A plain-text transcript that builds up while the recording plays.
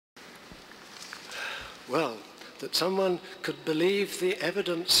well, that someone could believe the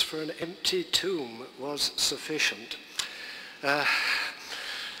evidence for an empty tomb was sufficient.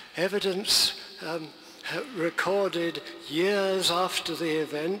 Evidence recorded years after the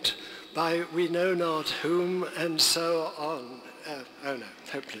event by we know not whom, and so on. Oh no,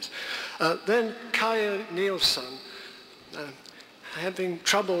 hopeless. Then Kai Nielsen, having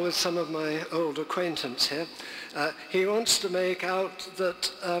trouble with some of my old acquaintance here, he wants to make out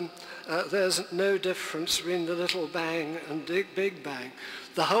that there's no difference between the Little Bang and the Big Bang.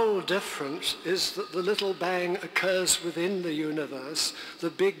 The whole difference is that the Little Bang occurs within the universe. The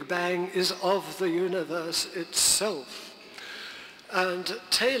Big Bang is of the universe itself. And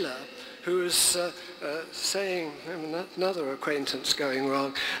Taylor, who is saying, another acquaintance going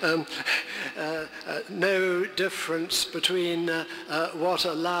wrong, no difference between what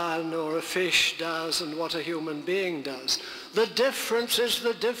a lion or a fish does and what a human being does. The difference is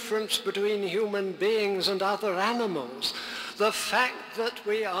the difference between human beings and other animals. The fact that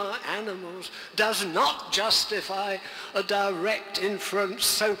we are animals does not justify a direct inference,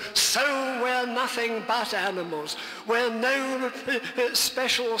 so we're nothing but animals. We're no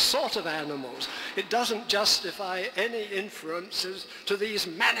special sort of animals. It doesn't justify any inferences to these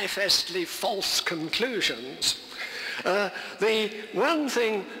manifestly false conclusions. The one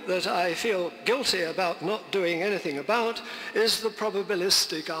thing that I feel guilty about not doing anything about is the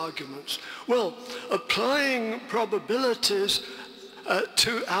probabilistic arguments. Well, applying probabilities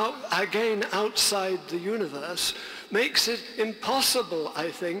again outside the universe makes it impossible, I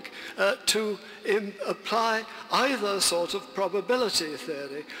think, to apply either sort of probability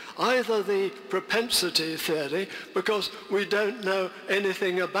theory, either the propensity theory, because we don't know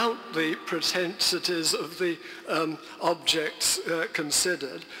anything about the propensities of the objects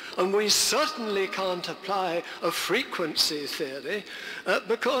considered, and we certainly can't apply a frequency theory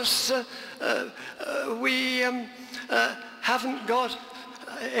because we haven't got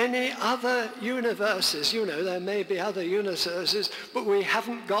any other universes. You know, there may be other universes, but we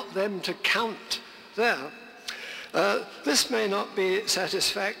haven't got them to count there. This may not be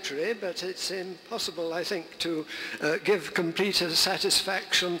satisfactory, but it's impossible, I think, to give complete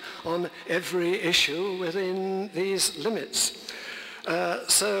satisfaction on every issue within these limits.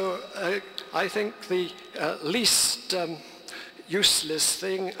 So I think the least useless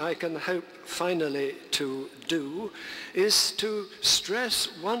thing I can hope finally to do is to stress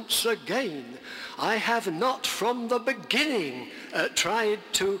once again, I have not from the beginning tried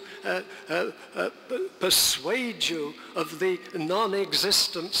to persuade you of the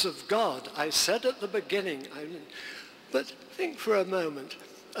non-existence of God. I said at the beginning, but think for a moment,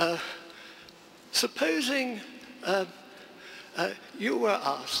 supposing you were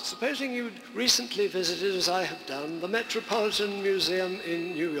asked, supposing you'd recently visited, as I have done, the Metropolitan Museum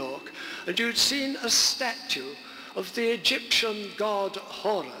in New York, and you'd seen a statue of the Egyptian god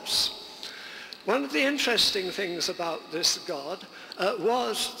Horus. One of the interesting things about this god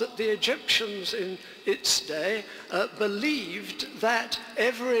was that the Egyptians in its day believed that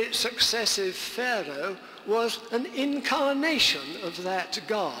every successive pharaoh was an incarnation of that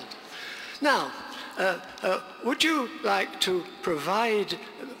god. Now, would you like to provide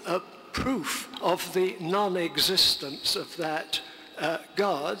a proof of the non-existence of that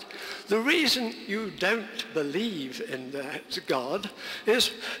God? The reason you don't believe in that God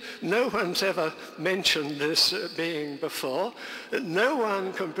is no one's ever mentioned this being before. No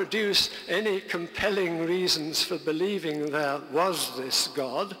one can produce any compelling reasons for believing there was this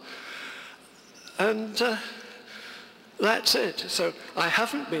God. And that's it. So I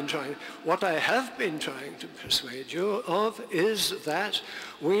haven't been trying. What I have been trying to persuade you of is that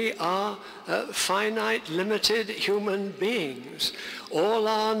we are finite, limited human beings. All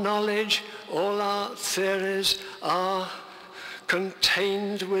our knowledge, all our theories are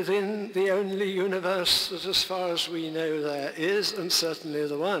contained within the only universe that, as far as we know, there is, and certainly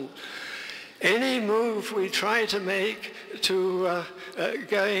the one. Any move we try to make to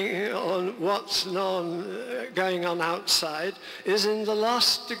going on what's going on outside is in the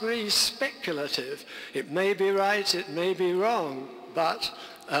last degree speculative. It may be right, it may be wrong, but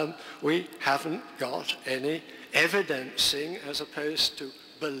we haven't got any evidencing as opposed to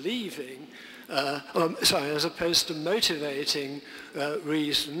believing, as opposed to motivating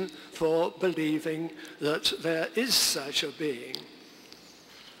reason for believing that there is such a being.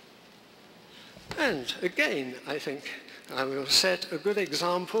 And again, I think I will set a good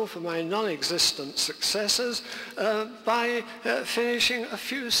example for my non-existent successors by finishing a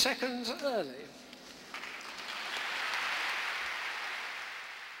few seconds early.